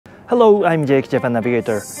Hello, I'm Jake, Japan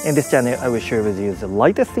Navigator. In this channel, I will share with you the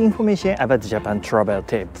latest information about Japan travel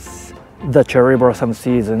tips. The cherry blossom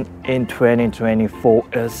season in 2024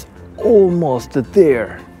 is almost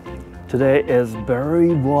there. Today is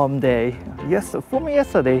very warm day. Yes, for me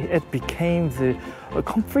yesterday, it became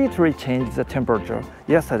completely changed the temperature.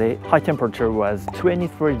 Yesterday, high temperature was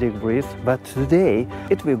 23 degrees, but today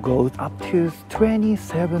it will go up to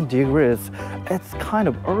 27 degrees. It's kind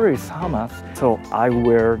of early summer, so I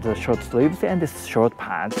wear the short sleeves and the short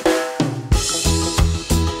pants.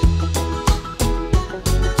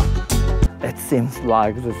 It seems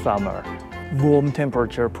like the summer. Warm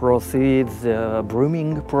temperature precedes the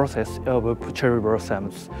blooming process of cherry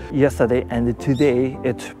blossoms. Yesterday and today,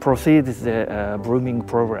 it precedes the blooming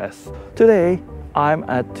progress. Today, I'm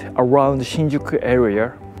at around Shinjuku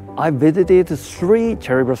area. I visited 3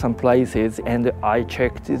 cherry blossom places and I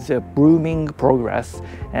checked the blooming progress,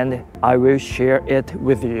 and I will share it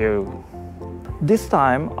with you. This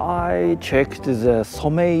time, I checked the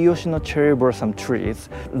Sommei-yoshino cherry blossom trees.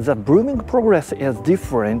 The blooming progress is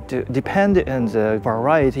different depending on the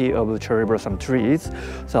variety of cherry blossom trees.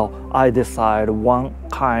 So I decided one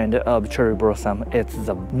kind of cherry blossom. It's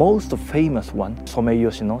the most famous one,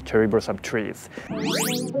 Sommei-yoshino cherry blossom trees.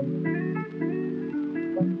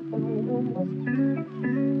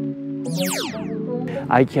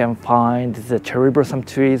 I can find the cherry blossom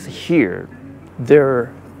trees here.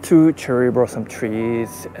 There 2 cherry blossom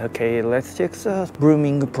trees. Okay, let's check the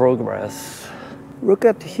blooming progress. Look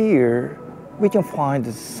at here. We can find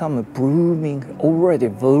some already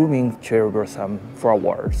blooming cherry blossom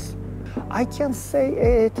flowers. I can say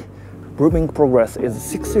it. Blooming progress is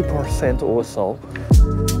 60% or so.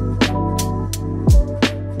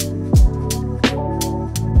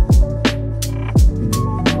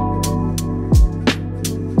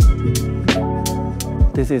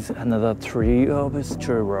 This is another tree of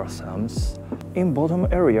cherry blossoms. In bottom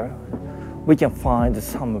area, we can find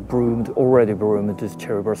some already bloomed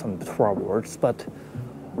cherry blossom flowers, but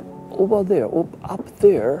over there, up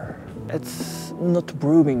there, it's not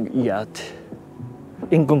blooming yet.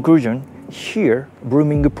 In conclusion, here,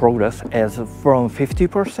 blooming progress is from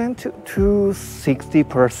 50% to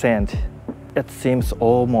 60%. It seems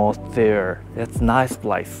almost there. It's a nice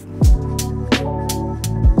place.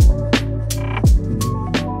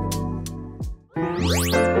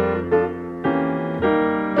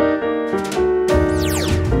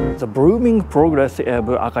 The blooming progress of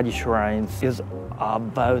Akagi shrines is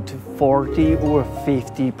about 40 or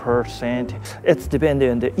 50%. It's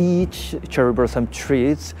dependent on each cherry blossom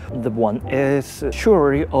trees. The one is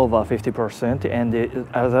surely over 50% and the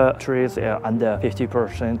other trees are under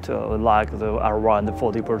 50%, like around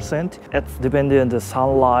 40%. It's dependent on the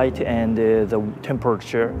sunlight and the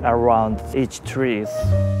temperature around each trees.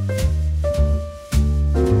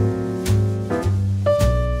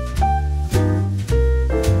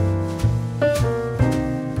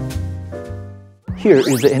 Here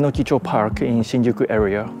is the Enokicho Park in Shinjuku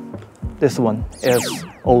area. This one is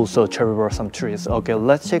also cherry blossom trees. Okay,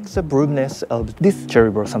 let's check the bloomness of these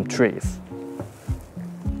cherry blossom trees.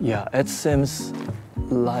 Yeah, it seems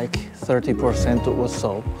like 30% or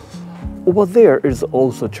so. Over there is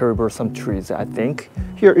also cherry blossom trees, I think.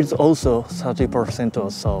 Here is also 30%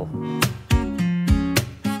 or so.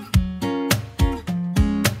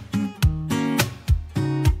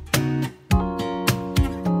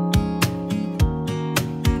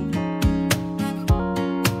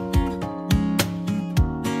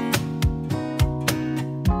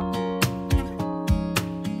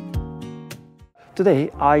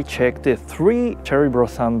 Today, I checked 3 cherry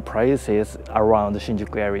blossom places around the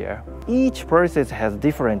Shinjuku area. Each place has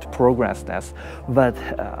different progressness, but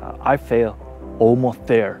I feel almost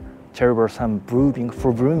there. Cherry blossom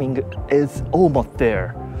full blooming is almost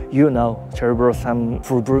there. You know, cherry blossom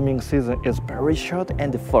full blooming season is very short,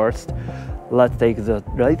 and first, let's take the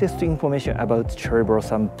latest information about cherry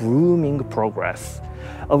blossom blooming progress.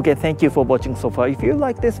 Okay, thank you for watching so far. If you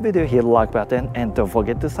like this video, hit the like button and don't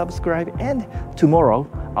forget to subscribe. And tomorrow,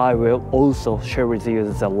 I will also share with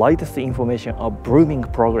you the latest information of blooming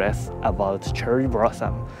progress about cherry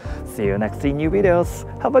blossom. See you next in new videos.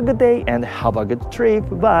 Have a good day and have a good trip.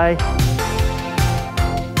 Bye!